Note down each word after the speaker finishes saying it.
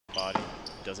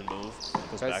doesn't move.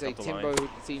 Goes I'd back say up the Timbo line.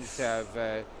 seems to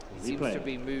have seems to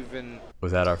be moving.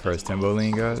 Was that our first Timbo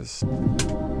lean, guys?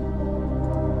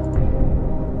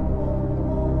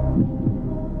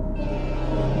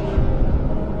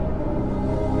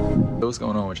 What's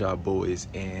going on with y'all boys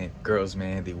and girls,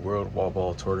 man? The World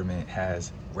Wallball Tournament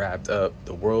has wrapped up.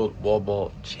 The World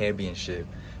Wallball Championship,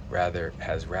 rather,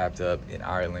 has wrapped up in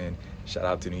Ireland. Shout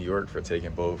out to New York for taking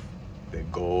both the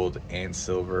gold and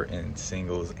silver in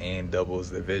singles and doubles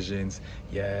divisions.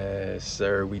 Yes,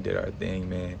 sir, we did our thing,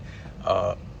 man.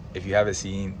 If you haven't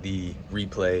seen the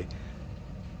replay,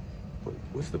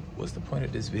 what's the point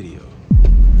of this video?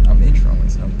 I'm introing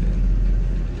something.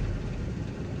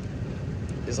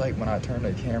 It's like when I turn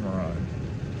the camera on.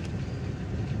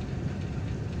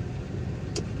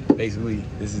 Basically,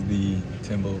 this is the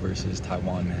Timbo versus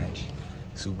Tywan match.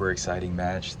 Super exciting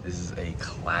match. This is a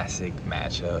classic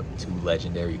matchup, two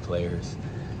legendary players.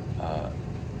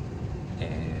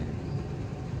 And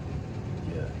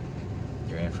yeah,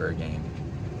 you're in for a game.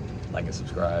 Like and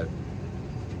subscribe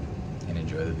and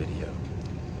enjoy the video.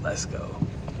 Let's go.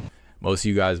 Most of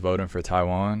you guys voting for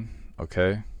Tywan,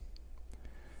 okay?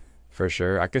 For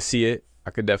sure. I could see it.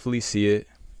 I could definitely see it.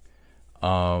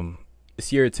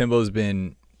 This year Timbo's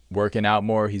been working out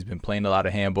more. He's been playing a lot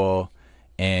of handball,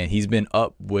 and he's been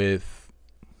up with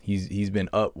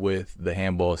the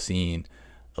handball scene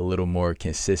a little more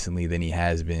consistently than he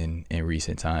has been in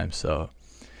recent times. So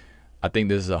I think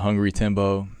this is a hungry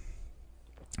Timbo.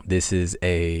 This is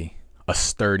a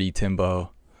sturdy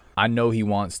Timbo. I know he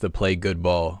wants to play good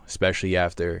ball, especially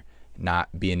after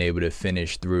not being able to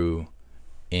finish through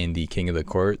in the King of the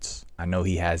Courts. I know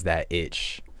he has that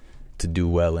itch to do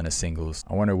well in a singles.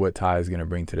 I wonder what Ty is going to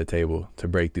bring to the table to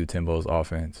break through Timbo's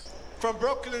offense. From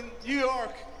Brooklyn, New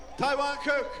York, Tywan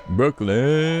Cook.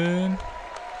 Brooklyn.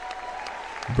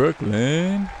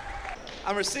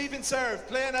 And receiving serve,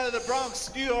 playing out of the Bronx,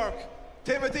 New York,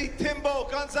 Timbo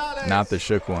Gonzalez. Not the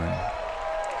shook one.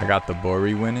 I got the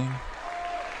Bori winning.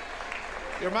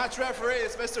 Your match referee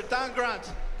is Mr. Dan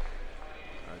Grant.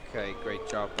 Okay, great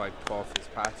job by Paul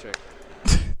Fitzpatrick.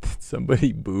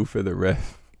 Somebody boo for the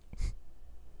ref.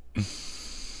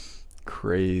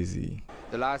 Crazy.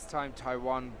 The last time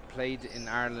Tywan played in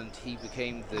Ireland, he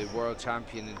became the world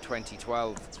champion in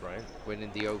 2012. That's right.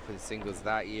 Winning the open singles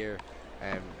that year.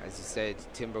 As you said,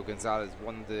 Timbo Gonzalez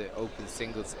won the open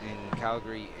singles in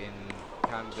Calgary in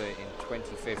Canada in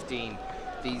 2015.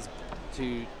 These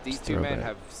two men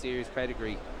have serious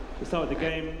pedigree. We'll start with the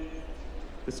game.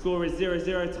 The score is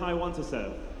 0-0, Tywan to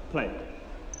serve. Play.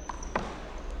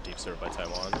 Deep serve by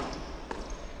Tywan.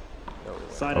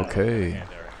 Side out. Okay.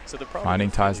 So they're probably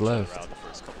Finding Ty's left. the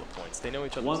first couple of points. They know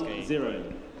each other's game.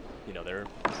 1-0. You know, they're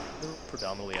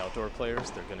predominantly outdoor players.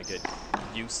 They're going to get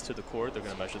used to the court. They're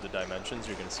going to measure the dimensions.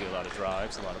 You're going to see a lot of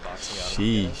drives, a lot of boxing out.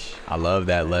 Sheesh. I love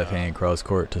that left-hand cross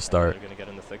court to start. They're going to get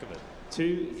in the thick of it.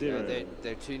 2-0.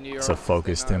 They're two New York. It's a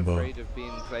focused Timbo. Afraid of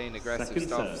playing aggressive Second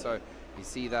stuff. serve. So you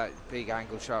see that big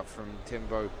angle shot from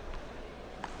Timbo.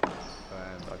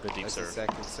 A good deep that's serve. The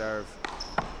second serve.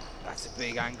 That's a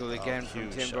big angle again from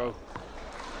huge Timbo.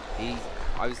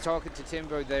 I was talking to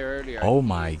Timbo there earlier. Oh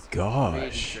my He's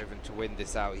gosh. really driven to win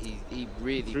this out. He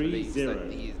really believes that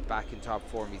he's back in top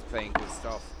form. He's playing good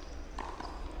stuff.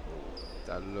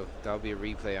 That'll be a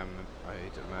replay. I'd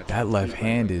imagine. That left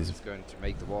hand is going to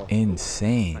make the wall.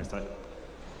 insane. Nice time.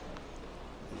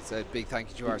 It's a big thank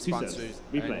you to our Two serves. sponsors,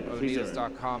 Replay, 3-0.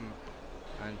 O'Neill's.com,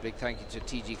 and big thank you to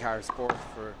TG Car Sport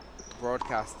for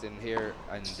broadcasting here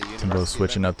and the University. Timbo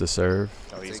switching up the serve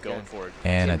Oh, he's going for it.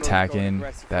 and Timbo's attacking going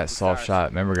aggressive that from soft the start. shot.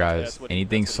 Remember, guys, That's what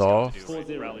anything he's got to soft, do, right?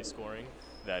 4-0. Rally scoring.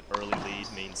 That early lead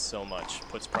means so much.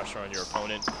 Puts pressure on your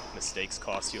opponent. Mistakes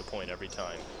cost you a point every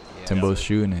time. Yeah. Timbo's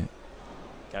shooting it.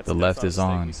 That's The not left a is mistake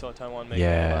on. We saw Tywan make in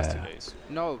the last 2 Yeah. days.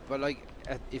 No, but like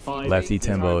if you Lefty take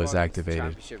Timbo Tywan's is activated.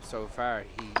 Championship so far,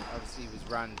 he obviously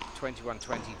was ran 21-20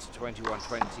 to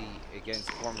 21-20 against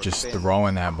Cormac Just Finn.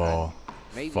 throwing that ball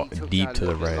Maybe he took deep that to a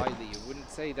the little bit right. lightly. You wouldn't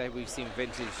say that we've seen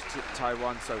vintage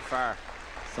Tywan so far.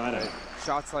 Side out.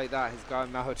 Shots like that has got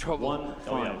him out of trouble.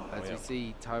 1-5. As we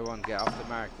see Tywan get off the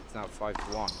mark, it's now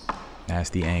 5-1.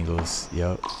 Nasty angles.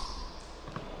 Yup.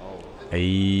 Oh.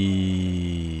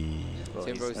 Hey.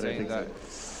 Timbo saying that.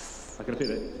 I can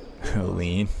feel it.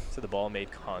 Lean. So the ball made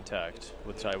contact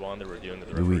with Tywan. They're reviewing the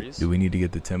Do referees. we need to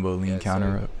get the Timbo lean Yeah,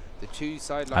 counter so up? The two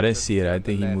sidelines. I didn't see it. I on the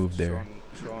think he left, moved there.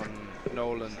 Sean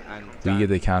Nolan and We Dan get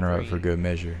the counter up Green for good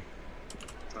measure.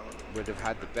 would have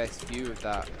had the best view of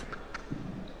that.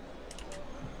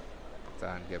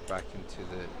 Dan get back into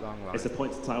the long line. It's a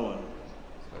point to Tywan.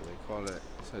 So they call it.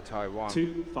 So Tywan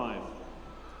 2-5.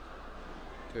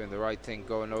 doing the right thing,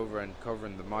 going over and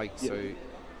covering the mic. So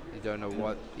You don't know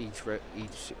what each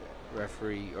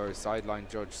referee or sideline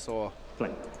judge saw.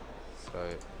 Play. So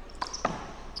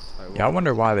Yeah, I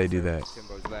wonder why they do that.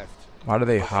 Timbo's left. Why do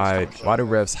they hide? Why do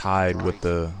refs hide what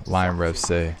the line refs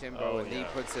say? Timbo, and he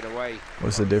puts it away.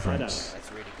 What's the difference?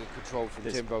 That's really good control from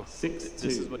This- Timbo. 6-2.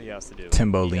 This is what he has to do.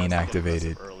 Timbo He has lean to get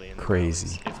activated. aggressive early in the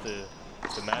Crazy. rounds.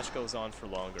 If the match goes on for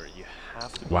longer, you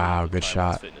have to. Wow, good Tywan's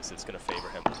shot. Fitness. It's going to favor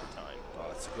him over time. Oh,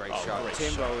 that's a great Oh, shot. great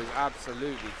Timbo shot. is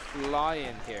absolutely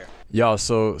flying here. Y'all,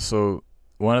 so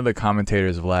one of the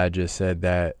commentators, Vlad, just said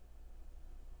that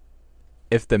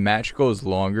if the match goes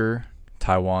longer,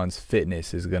 Tywan's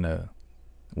fitness is gonna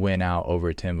win out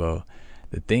over Timbo.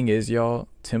 The thing is, y'all,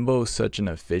 Timbo's such an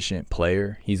efficient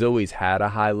player. He's always had a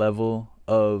high level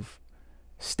of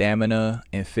stamina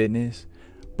and fitness,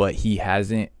 but he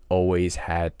hasn't always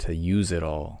had to use it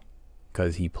all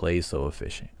because he plays so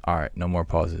efficient. All right, no more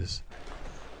pauses.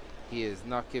 He is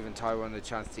not giving Tywan a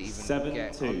chance to even 7-2.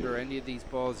 get under any of these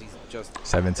balls. He's just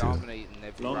 7-2. dominating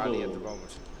every Long rally ball. at the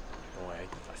moment. Boy,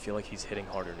 I feel like he's hitting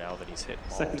harder now than he's hit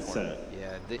all Second tournament.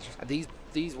 serve. Yeah,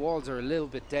 these walls are a little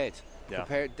bit dead. Yeah.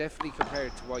 Definitely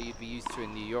compared to what you'd be used to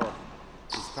in New York.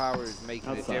 His power is making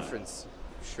Outside. a difference.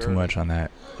 Too much on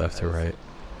that left to right.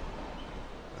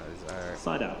 As our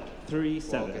Side out. ball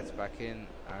 3-7. gets back in,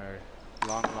 our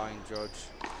long line judge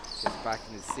gets back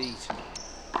in his seat.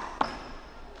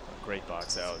 Great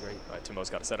box out. Great. Timbo's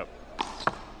got a setup.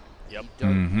 Yep. He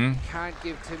Mm-hmm. can't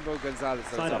give Timbo Gonzalez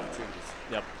those Side out. opportunities.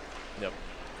 Yep. Yep.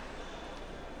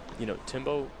 You know,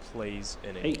 Timbo plays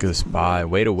in a Eight. Good spot.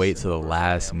 Way to wait till the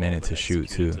last minute to shoot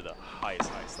too. To the highest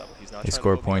level. He's not They trying to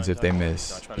score go points behind if they that. miss.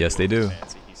 He's not trying to Yes, they anything do.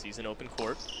 fancy. He sees an open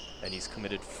court, and he's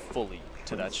committed fully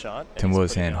to that shot. and Timbo he's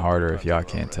is putting hitting out harder the if y'all front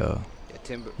can't row. tell. Yeah,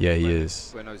 Timbo. Yeah, he when-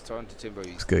 is. When I was talking to Timbo,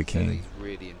 It's good, said King. He's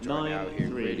really enjoying out here.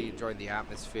 9-3. Really enjoying the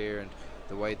atmosphere and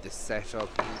the way the setup.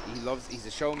 He loves. He's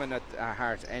a showman at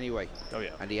heart anyway, Oh yeah.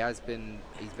 and he's been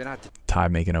at the Ty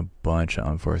making a bunch of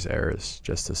unforced errors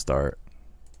just to start.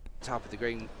 top of the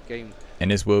game.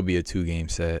 And this will be a 2-game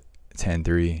set,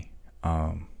 10-3.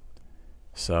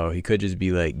 So he could just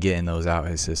be like getting those out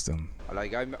his system.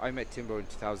 Like I met Timbo in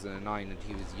 2009, and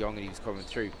he was young and he was coming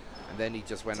through, and then he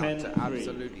just went on to 10-3.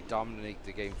 absolutely dominate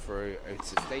the game for a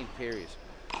sustained period.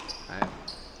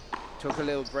 Took a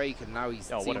little break, and now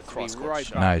he's Oh, what a seems to cross-court be right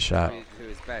shot. back Nice shot. to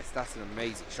his best. That's an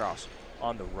amazing shot.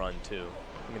 On the run too.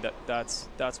 I mean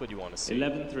that's what you want to see.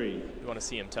 11-3. You want to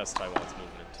see him test Tywan's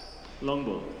movement. Long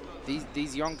ball.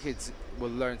 These young kids will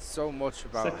learn so much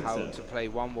about Second how serve. to play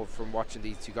one-one from watching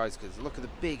these two guys, because look at the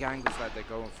big angles that they're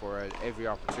going for at every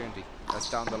opportunity. That's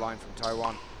down the line from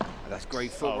Tywan, and that's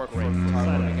great footwork great from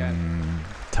Tywan footwork. again.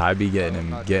 Ty be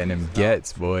getting him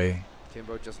gets, boy.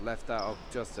 Timbo just left that up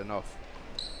just enough.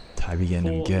 Ty be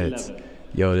getting him gets. 4-11.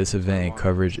 Yo, this event and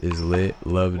coverage is lit.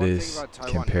 Love One thing this about Tywan,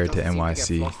 compared he to doesn't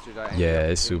seem NYC. get flustered at any Yeah, it's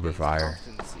opportunity. super His fire.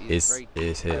 confidence is It's great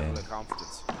hitting. level of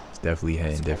confidence. It's definitely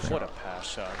hitting What different. a pass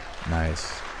shot.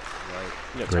 Nice. Right.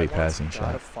 Yeah, Great Tywan's passing gotta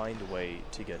shot. find a way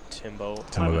to get Timbo.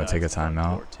 Timbo gonna take a front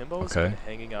timeout. court. Timbo's Okay. been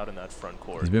hanging out in that front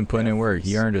court. He's been putting in work.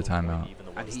 He earned a every single timeout. point, even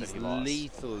the And ones he's that he lost.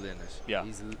 lethal in it. Yeah.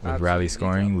 He's With absolutely rally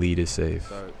scoring, lethal. lead is safe.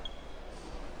 So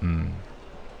Mm.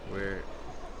 we're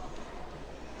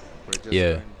just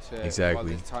Yeah, going to, exactly. while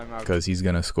this timeout Because he's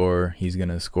gonna score. He's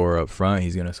gonna score up front.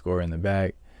 He's gonna score in the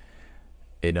back.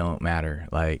 It don't matter.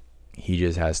 Like he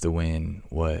just has to win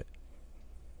what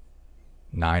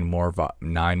 9 more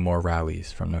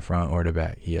rallies from the front or the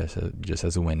back. He just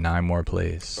has to win 9 more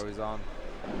plays. goes on.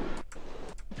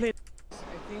 I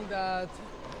think that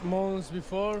months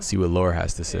before, See what Laura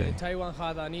has to say. Tywan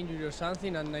had an injury or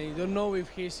something, and I don't know if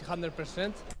he's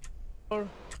 100%. Oh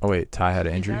wait, Ty had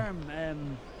an injury.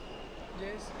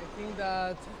 Yes, I think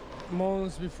that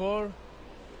months before,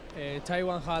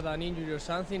 Tywan had an injury or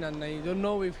something, and I don't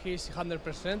know if he's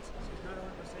 100%.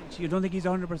 You don't think he's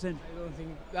 100%? I don't think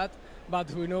that, but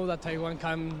we know that Tywan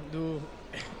can do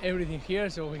everything here,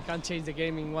 so he can change the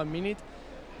game in 1 minute.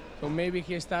 So maybe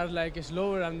he starts like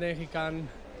slower, and then he can.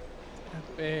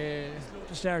 To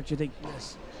start, you think?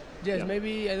 Yes. Yes, Yeah.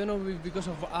 maybe, I don't know, because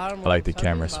of arm. I like or the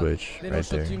camera something, but switch then right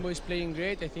also there. Timbo is playing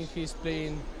great. I think he's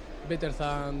playing better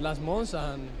than last month,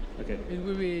 and Okay. it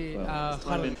will be Well, it's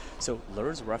time hard. in. So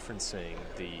Lur's referencing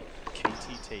the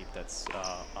KT tape that's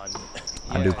on.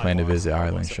 I do plan to Tywan's visit arm.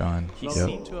 Ireland, So Sean. He Yep.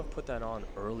 seemed to have put that on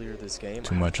earlier this game.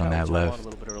 Too I much on chatted that to him left a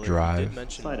little bit earlier. He drive. did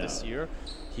mention Side this out. year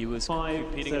he was 5,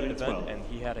 competing in an 7, event 12. and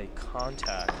he had a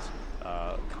contact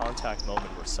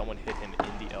moment where someone hit him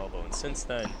in the elbow, and since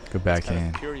then Good it's kind of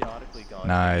backhand. periodically gone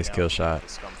Nice in and out kill of shot.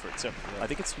 discomfort. So I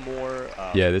think it's more.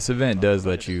 Yeah, this event does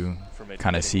let you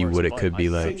kind of see what it could be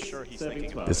like. Sure he's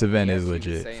thinking about This it. event He is actually was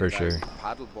legit saying for that sure.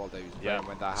 paddle ball that he was Yeah. playing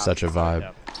when that Such a happened.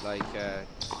 vibe. Yeah. Like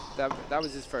that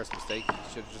was his first mistake.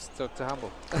 He should have just stuck to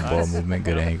handball. Good ball movement,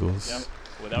 good angles. Yep.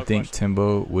 You Without think question.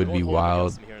 Timbo would They be won't hold it wild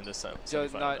against him here in this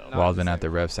semifinal, though. wilding at the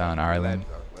refs out in Ireland?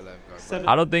 We'll let him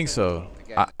go. I don't think so.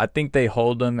 I think they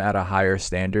hold him at a higher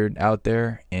standard out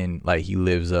there, and like he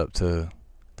lives up to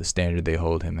the standard they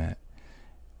hold him at,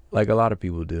 like a lot of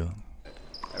people do.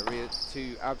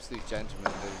 Two absolute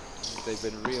gentlemen. They've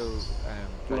been real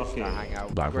pleasure to hang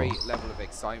out. Black Great ball. level of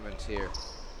excitement here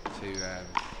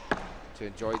to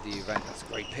enjoy the event. That's a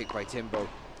great pick by Timbo.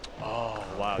 Oh,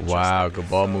 wow. Wow, good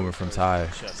ball movement from Ty.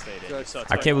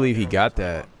 I can't believe he got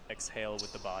that. Exhale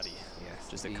with the body. Yes,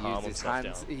 Just to he calm uses himself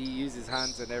hands. down. He uses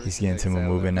hands and everything. He's getting to Timbo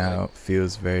excel moving there, out.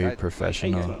 Feels very that-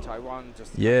 professional. Tywan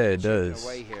just Yeah, it chipping does.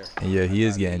 away here. And yeah, he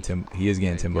is getting There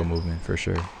you Timbo go. movement for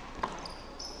sure.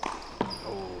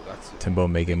 Oh, that's it. Timbo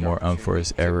making Big more opportunity.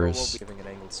 unforced Timbo will errors. Giving an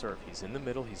angled serve. He's in the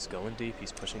middle. He's going deep.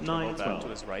 He's pushing 9-12. Timbo back to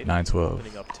his right. 9-12.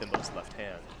 Opening up Timbo's left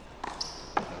hand.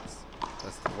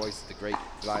 That's the voice of the great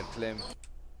Vlad Klim.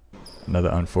 Another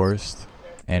unforced,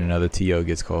 and another TO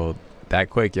gets called. That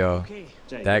quick, y'all. Okay.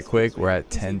 Jay, That this quick. is We're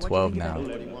at Listen, what 10-12 do you think now. about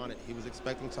What he wanted. He was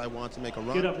expecting Tywan to make a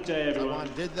run. Good up for Jay, everyone.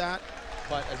 Tywan did that,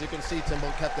 but as you can see, Timbo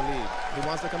kept the lead. He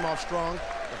wants to come off strong.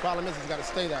 The problem is he's got to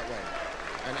stay that way.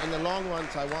 And in the long run,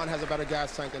 Tywan has a better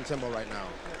gas tank than Timbo right now.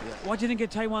 Yeah. What do you think of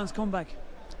Taiwan's comeback?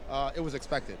 It was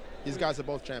expected. These guys are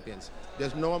both champions.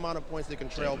 There's no amount of points they can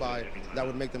trail by that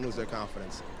would make them lose their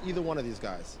confidence. Either one of these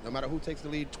guys, no matter who takes the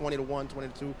lead, 20-1,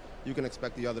 20-2, you can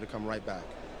expect the other to come right back.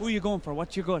 Who are you going for?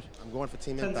 What's your gut? I'm going for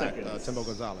Team 10 Impact, seconds. Timbo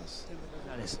Gonzalez.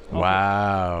 That is.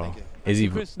 Wow. Thank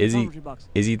you.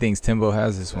 Izzy thinks Timbo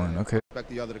has this one. Okay. Expect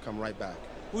the other to come right back.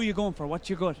 Who are you going for? What's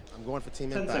your gut? I'm going for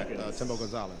Team 10 Impact, seconds. Timbo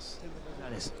Gonzalez.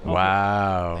 That is.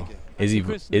 Wow. Thank you.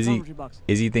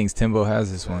 Izzy thinks Timbo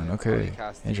has this one. Okay.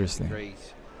 Broadcasting, Interesting. Great.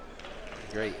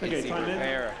 Okay, Izzy time in.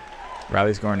 Rivera.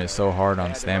 Rally scoring is so hard They on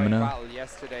had a great stamina. battle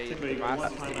yesterday in the Timbo,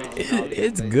 Masters one time division. out.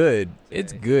 It's good.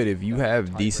 It's good if you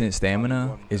have decent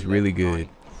stamina. It's really good.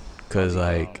 Cause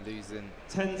like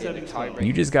 10-17.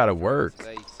 you just gotta work.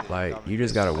 Like you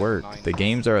just gotta work. The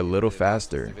games are a little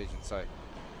faster.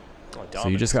 So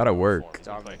you just gotta work.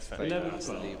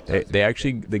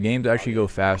 The games actually go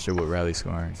faster with rally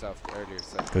scoring.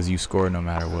 Cause you score no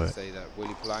matter what.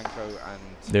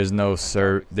 There's no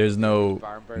there's no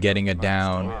getting it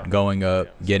down, going up,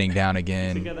 getting down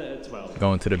again, Together at 12.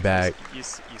 going to the back.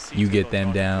 You get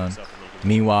them down.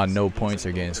 Meanwhile, no points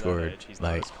are getting scored.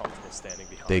 Like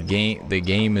the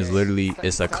game is literally,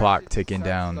 it's a clock ticking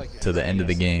down to the end of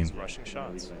the game.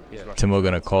 Timbo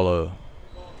gonna call a.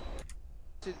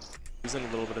 Using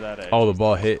a little bit of that edge. Oh, the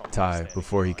ball hit Ty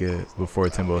before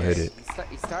Timbo hit it.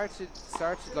 He started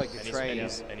like a train.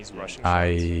 And he's rushing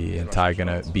And Ty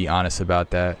gonna be honest about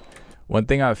that. One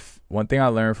thing I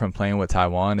learned from playing with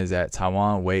Tywan is that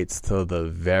Tywan waits till the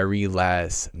very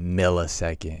last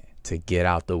millisecond to get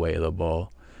out the way of the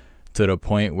ball, to the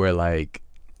point where like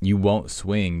you won't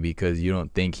swing because you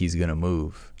don't think he's gonna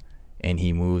move, and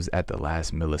he moves at the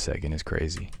last millisecond. Is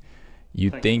crazy. I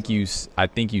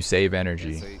think you save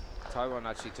energy. Tywan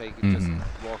actually just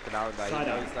walking out like, Side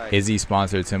out. like Is he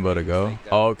sponsored Timbo to go?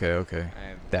 Oh, okay.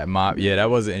 That mop, yeah, that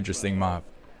was an interesting mop.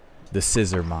 The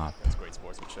scissor mop. That's great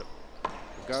sportsmanship.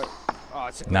 go. Oh,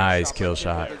 it's a great Nice shot kill by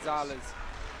shot. Gonzalez.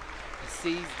 He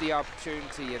sees the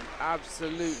opportunity and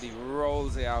absolutely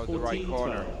rolls it out the right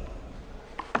corner.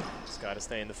 14-12. Just got to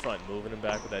stay in the front, moving him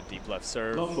back with that deep left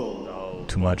serve. Long ball. No,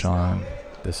 Too much on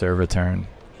the serve return.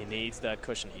 He needs that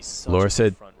cushion. He's such Laura a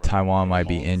said front runner. Tywan might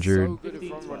be injured. So good at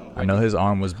front run. I know his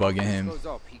arm was bugging him. Goes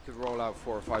up, he could roll out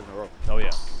 4 or 5 in a row. Oh yeah.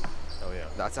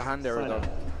 That's a hand error Side though. out.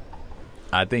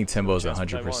 I think Timbo's Chance for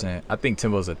 100%. I think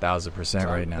Timbo's 1,000%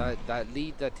 right now. That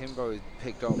lead that Timbo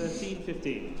picked up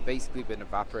 13-15. has basically been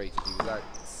evaporated. He was at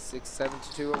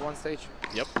 6-7-2 at one stage.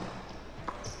 Yep.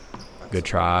 Good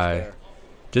try.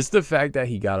 Just the fact that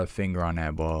he got a finger on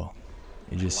that ball,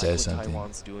 it just says Like what something.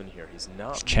 Tywan's doing here. He's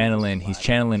not He's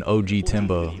channeling OG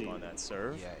Timbo. deep on that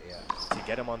serve Yeah. to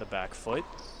get him on the back foot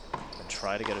and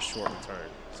try to get a short return.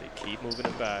 So you keep moving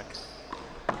him back.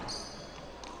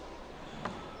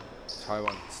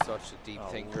 Tywan's such a deep Oh,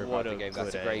 thinker what about the a game. That's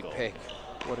a good great angle. pick.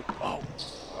 Oh,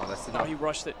 That's no, enough. he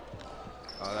rushed it.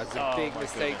 That's a Oh, big my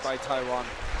mistake goodness. by Tywan.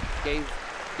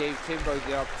 Gave Timbo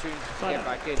the opportunity to get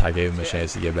back in. Ty gave him a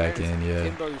chance to get back in, yeah.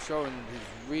 Timbo's showing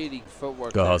his really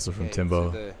footwork. Good there hustle to from get Timbo.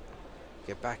 into the-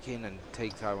 Get back in and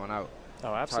take Tywan out.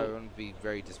 Oh, absolutely. Tywan would be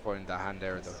very disappointed in that hand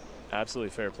error though.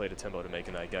 Absolutely fair play to Timbo to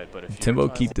making that get. But if Timbo you're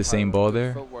keep the same Tywan, ball good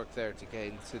there? Footwork there to get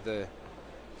into the.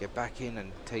 Get back in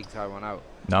and take Tywan out.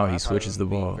 No, he Tywan switches the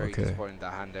would be ball. very Okay. disappointed in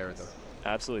that hand error though.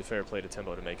 absolutely fair play to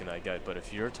Timbo to making that get. But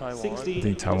if you're Taiwan, 16. I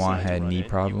think Tywan had knee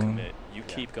problem. You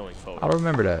keep going forward. I don't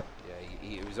remember that. Yeah,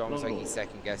 it was almost like he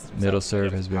second guessed himself. Middle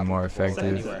serve has been Having more the ball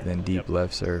effective anywhere. than deep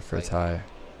left serve for Ty.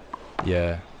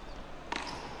 Yeah.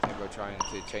 Timbo trying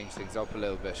to change things up a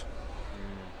little bit.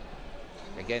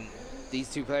 Again, these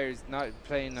two players not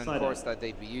playing on the course that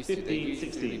they'd be used to. They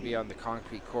usually be on the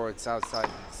concrete courts outside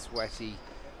in the sweaty,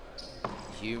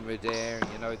 humid air.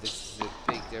 You know, this is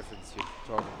a big difference. You're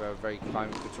talking about very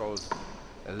climate-controlled,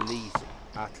 elite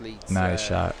athletes. Nice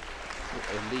shot.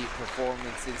 Elite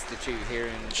Performance Institute here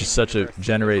in Just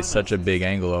generates such a big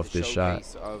angle off this shot.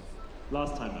 Of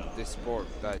Last time out. this sport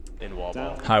that In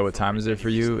Wallball. Hi, what time is it for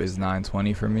you? Is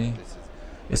 9:20 for me?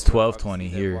 It's 12:20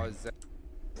 here.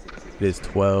 It is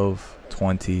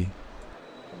 12:20.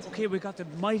 Okay, we got the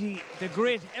mighty, the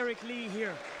great Eric Lee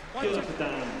here.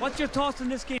 What's your thoughts on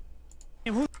this game?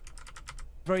 Who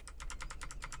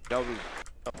double.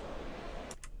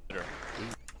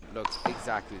 Looks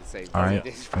exactly the same. All right,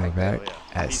 This we're right back there.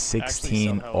 at He's 16. actually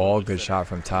somehow All a good fitter. shot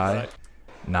from Ty.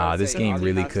 Nah, I'd this say game Ollie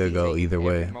really has could to go take either every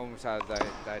way. moment out of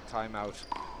that timeout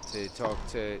to talk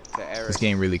to Eric. This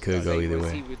game really could go either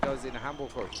way. He does in a handball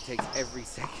court. He takes every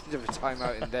second of a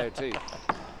timeout in there too.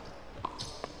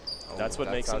 That's what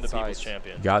makes him the people's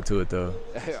champion. Got to it though.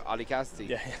 Ollie Cassidy.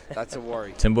 Yeah. That's a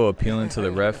worry. Timbo appealing to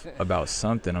the ref about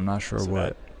something. I'm not sure So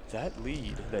what. that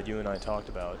lead that you and I talked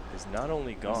about is not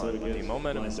only gone, really but the good.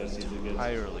 momentum is Nice, really good.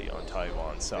 entirely on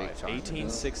Tywan's side. Big time.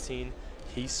 18-16,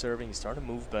 he's serving, he's starting to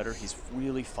move better, he's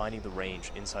really finding the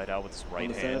range inside out with his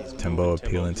right hand. He's Timbo moving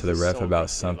appealing to the This is ref so about big.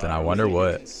 something. I You wonder can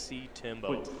what. see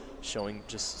Timbo showing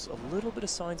just a little bit of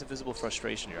signs of visible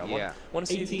frustration here. I Yeah. want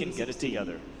to see if he can get it 18-16.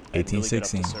 together.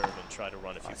 18-16. Serve and try to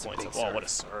run a few That's a points. big Oh, what serve. a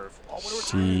serve. Oh, what a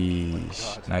return.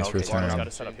 Sheesh. Nice Okay, Tywan's got return.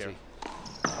 to set up here.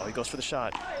 Oh, he goes for the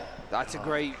shot. That's a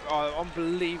great,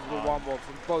 unbelievable one ball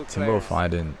from both Timbo players.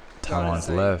 finding Tywan's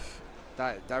say. left.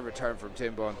 That return from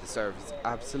Timbo on the serve is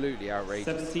absolutely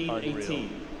outrageous. 17-18.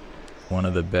 One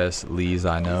of the best Lees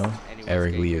I know. Anyone's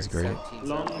Eric game Lee here, is great. 17,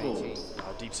 Long 18. ball.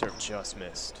 Oh, deep serve just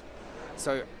missed.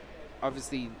 So,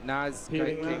 obviously, Naz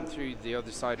Peeling came out. through the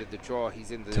other side of the draw.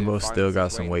 He's in the Timbo finals. still got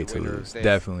He's some waiting weight the to winner of lose. this.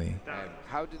 Definitely.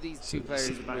 How do these two players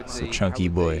it's a chunky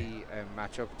boy. How would they,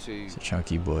 match up to? It's a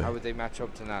chunky How boy. would they match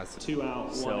up to Naz? 2 out,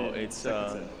 1 So in. it's,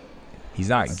 Second set. He's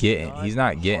not It's getting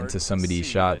not hard to some to of these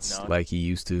see, shots but not- like he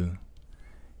used to.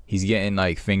 He's getting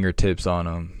like fingertips on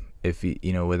him. If he,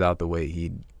 without the weight,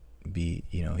 he'd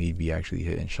be actually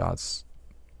hitting shots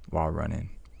while running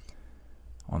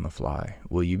on the fly.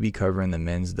 Will you be covering the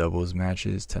men's doubles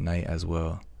matches tonight as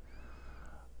well?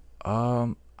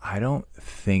 I don't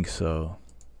think so.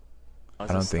 I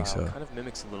don't think so. Kind of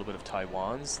mimics a little bit of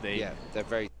Tywan's. Yeah, they're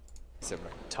very similar.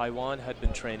 Tywan had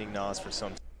been training Naz for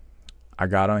some I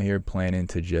got on here planning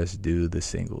to just do the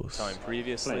singles. time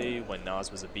previously. When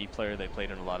Naz was a B player, they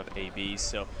played in a lot of ABs.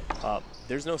 So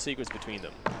there's no secrets between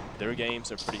them. Their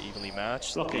games are pretty evenly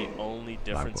matched. Blocking. The only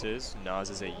difference is Naz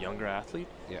is a younger athlete,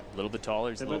 Yeah. a little bit taller,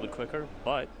 he's a little bit quicker,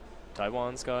 but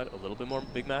Tywan's got a little bit more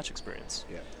big match experience.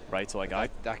 Yeah. Right? So like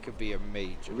That could be a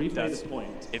major. Replay that's- the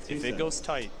point. if 2 it goes sets.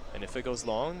 tight and if it goes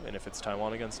long and if it's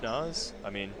Tywan against Naz,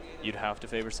 I mean, you'd have to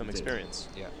favor some experience.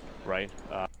 Yeah. Right?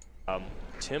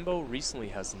 Timbo recently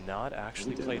has not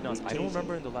actually played Naz. I don't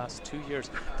remember in the last 2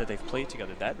 years that they've played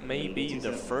together. That may be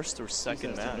their first or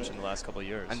second match in the last couple of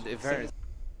years. And in fairness,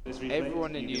 This replay,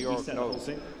 everyone in you New get York reset knows,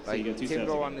 pulsing, so you like get 2 sets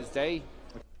Timbo again. on his day,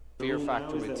 fear rule now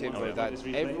factor is with that Timbo whenever that this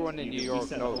replay, everyone in you New get York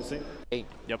reset knows. pulsing.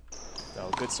 Yep. Oh,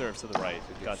 good serve to the right.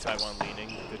 Got Tywan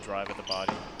leaning. Good drive at the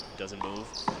body. Doesn't move.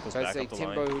 Goes So I'd back say up the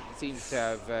Timbo line. seems to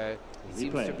have,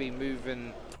 seems to be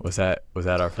moving. Was that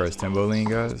our first Timbo lean,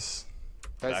 guys?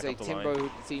 I'd Back say up the Timbo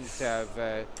line. seems to have.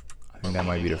 I think that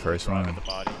might be the first Drive one at the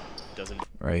body. Doesn't move.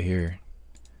 right here.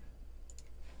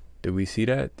 Did we see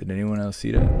that? Did anyone else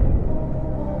see that?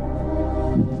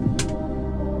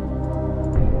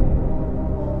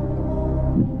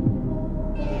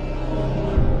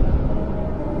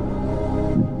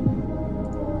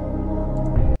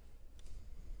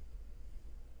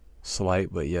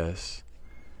 Slight, but yes.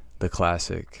 The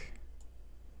classic.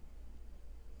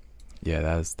 Yeah,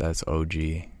 that's OG.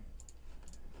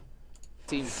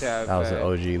 Seems to have. That was an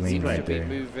OG lean seems right to be there.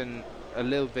 moving a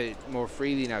little bit more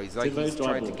freely now. He's like Timbo's he's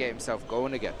trying to dribble. get himself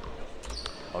going again.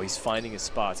 Oh, he's finding his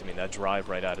spots. I mean, that drive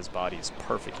right at his body is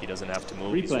perfect. He doesn't have to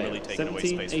move. He's Replay, really taking away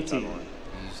space from 17-18. Tywan.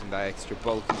 Using that extra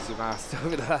bulk he's amassed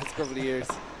over the last couple of years.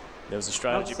 There was a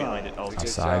strategy behind it. Oh, Good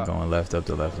Outside, job. going left up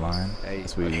the left line. Hey,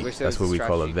 That's what I we, wish there that's was what we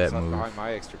call a strategy vet behind move.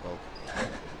 my extra bulk.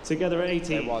 Together at There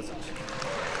 18. wasn't. Here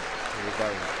we go.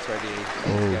 38.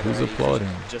 Oh, Together, who's 18. applauding?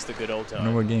 just a good old I wonder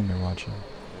time. what game they're watching.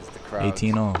 As the crowds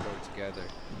 18 all. go together.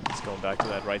 He's going back to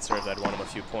that right serve that won him a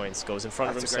few points. Goes in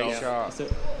front That's of a great himself. shot.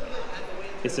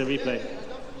 It's a replay.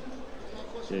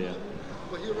 Yeah.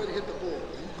 but he already hit the ball.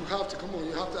 You have to, come on,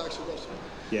 you have to actually rush him.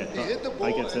 Yeah, he hit the ball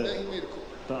and then he made a call.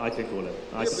 But I can call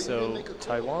it. So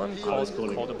Tywan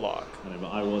called a block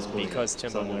I was calling because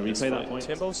Timbo moved his foot.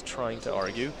 Timbo's trying to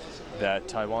argue that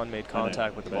Tywan made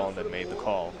contact with the ball and then made the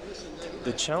call.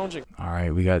 The challenging. All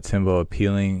right, we got Timbo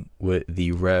appealing with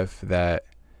the ref that,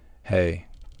 hey,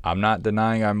 I'm not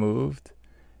denying I moved,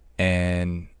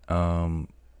 and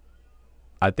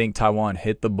I think Tywan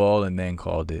hit the ball and then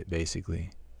called it,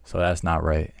 basically. So that's not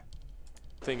right.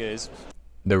 Thing is,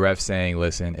 the ref saying,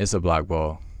 listen, it's a block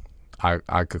ball.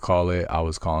 I could call it. I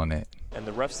was calling it. And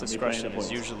the ref's discretion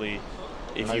is usually,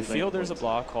 if you feel there's a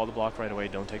block, call the block right away.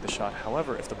 Don't take the shot.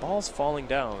 However, if the ball's falling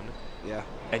down,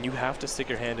 and you have to stick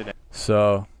your hand in it.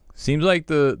 So seems like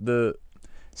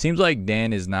seems like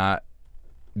Dan is not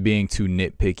being too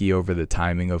nitpicky over the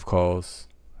timing of calls.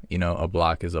 You know, a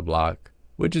block is a block,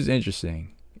 which is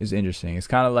interesting. It's interesting. It's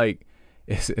kind of like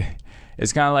it's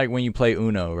kind of like when you play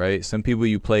Uno, right? Some people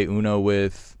you play Uno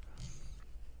with,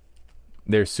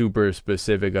 they're super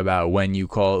specific about when you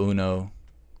call Uno.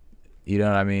 You know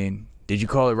what I mean? Did you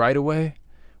call it right away?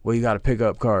 Well, you got to pick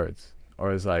up cards.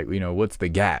 Or it's like, you know, what's the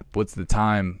gap? What's the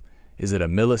time? Is it a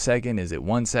millisecond? Is it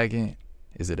 1 second?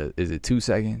 Is it 2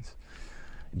 seconds?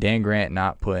 Dan Grant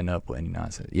not putting up with any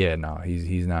nonsense. Yeah, no,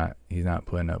 he's not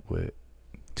putting up with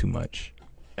too much.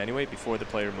 Anyway, before the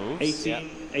player moves,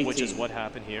 18. Which is what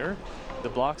happened here. The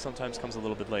block sometimes comes a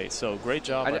little bit late. So great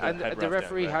job. And the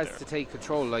referee has to take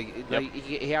control. Like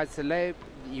he has to let.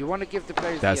 You want to give the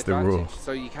players That's the advantage. The rule.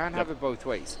 So you can't have it both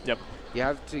ways. Yep. You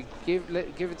have to give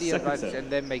it the advantage and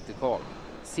then make the call.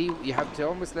 See, you have to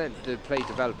almost let the play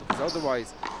develop, because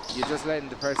otherwise you're just letting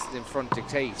the person in front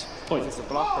dictate if it's a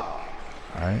blocker.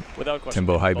 All right. Without question,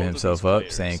 Timbo hyping himself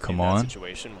up, saying, "Come on."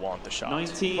 Situation, want the shot.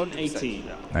 19-18.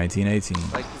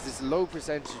 19-18. Like there's this low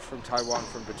percentage from Tywan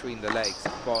from between the legs,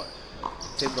 but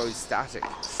Timbo's static.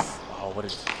 Oh, what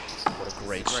a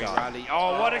great shot! Rally.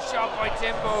 Oh, what a shot by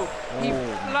Timbo! He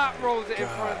flat rolls it in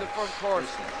front of the front court,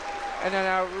 and an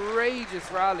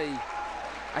outrageous rally.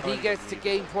 And he gets to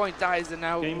game point. That is an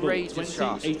outrageous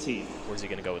shot. 20-18. Where's he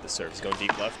going to go with the serve? He's going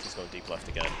deep left. He's going deep left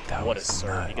again. That what a was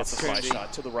serve. nuts. He gets a fly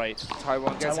shot to the right.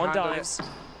 Tywan gets dives.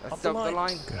 That's up the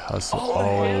line. Good hustle.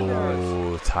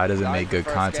 Oh, Ty doesn't make good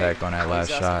contact on that last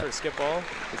shot. For a skip ball.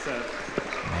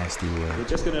 Nasty word. We're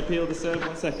just going to appeal the serve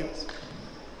 1 second.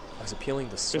 I was appealing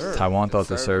the serve. Tywan thought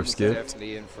the serve skipped.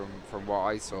 Definitely in from what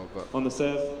I saw, but on the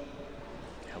serve.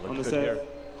 Yeah, on the serve.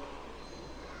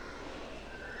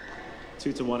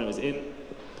 2-1, it was in.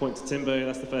 Point to Timbo.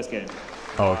 That's the first game.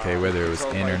 Oh, okay, whether it was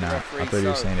in or not. I thought you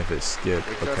were saying if it skipped.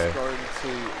 Okay.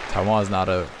 Tywan's not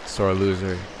a sore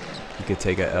loser. He could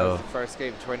take a L. First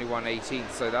game, 21-18.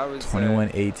 So that was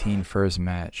 21-18 first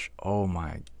match. Oh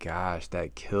my gosh,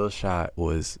 that kill shot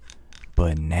was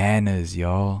bananas,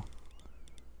 y'all.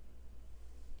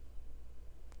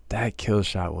 That kill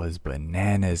shot was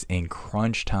bananas in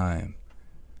crunch time.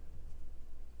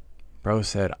 Bro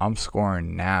said, "I'm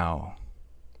scoring now."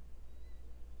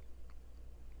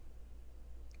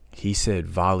 He said,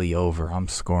 "Volley over. I'm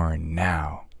scoring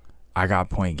now. I got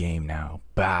point game now."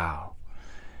 Bow.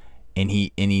 And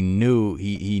he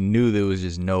knew there was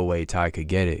just no way Ty could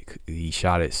get it. He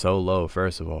shot it so low,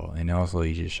 first of all, and also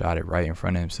he just shot it right in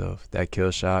front of himself. That kill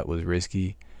shot was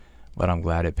risky, but I'm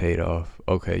glad it paid off.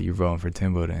 Okay, you're voting for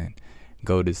Timbo then.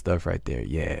 Goated stuff right there.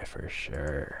 Yeah, for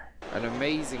sure. An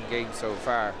amazing game so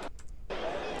far.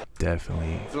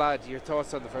 Definitely. Vlad, your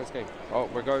thoughts on the first game? Oh,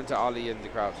 we're going to Ollie in the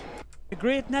crowd. The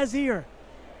great Nazir,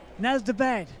 Naz the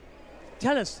Bad.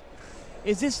 Tell us,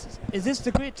 is this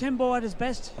the great Timbo at his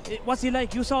best? What's he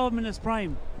like? You saw him in his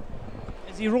prime.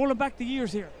 Is he rolling back the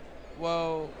years here?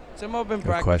 Well, Timbo been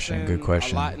practicing good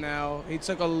question. a lot now. He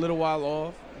took a little while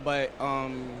off, but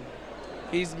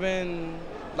he's been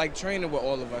like training with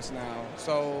all of us now.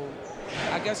 So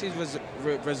I guess he's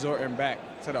resorting back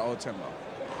to the old Timbo.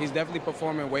 He's definitely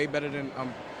performing way better than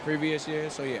previous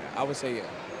years. So yeah, I would say yeah.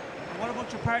 What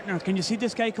about your partner? Can you see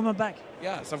this guy coming back?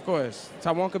 Yes, of course.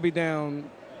 Tywan could be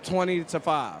down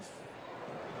 20-5.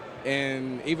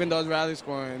 And even though it's rally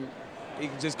scoring, he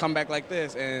could just come back like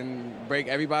this and break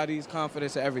everybody's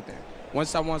confidence and everything.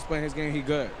 Once Tywan's playing his game, he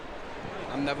good.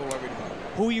 I'm never worried about it.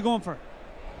 Who are you going for?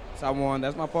 Tywan,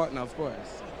 that's my partner, of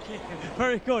course. Okay,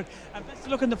 very good. And best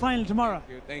of luck in the final tomorrow.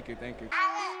 Thank you, thank you.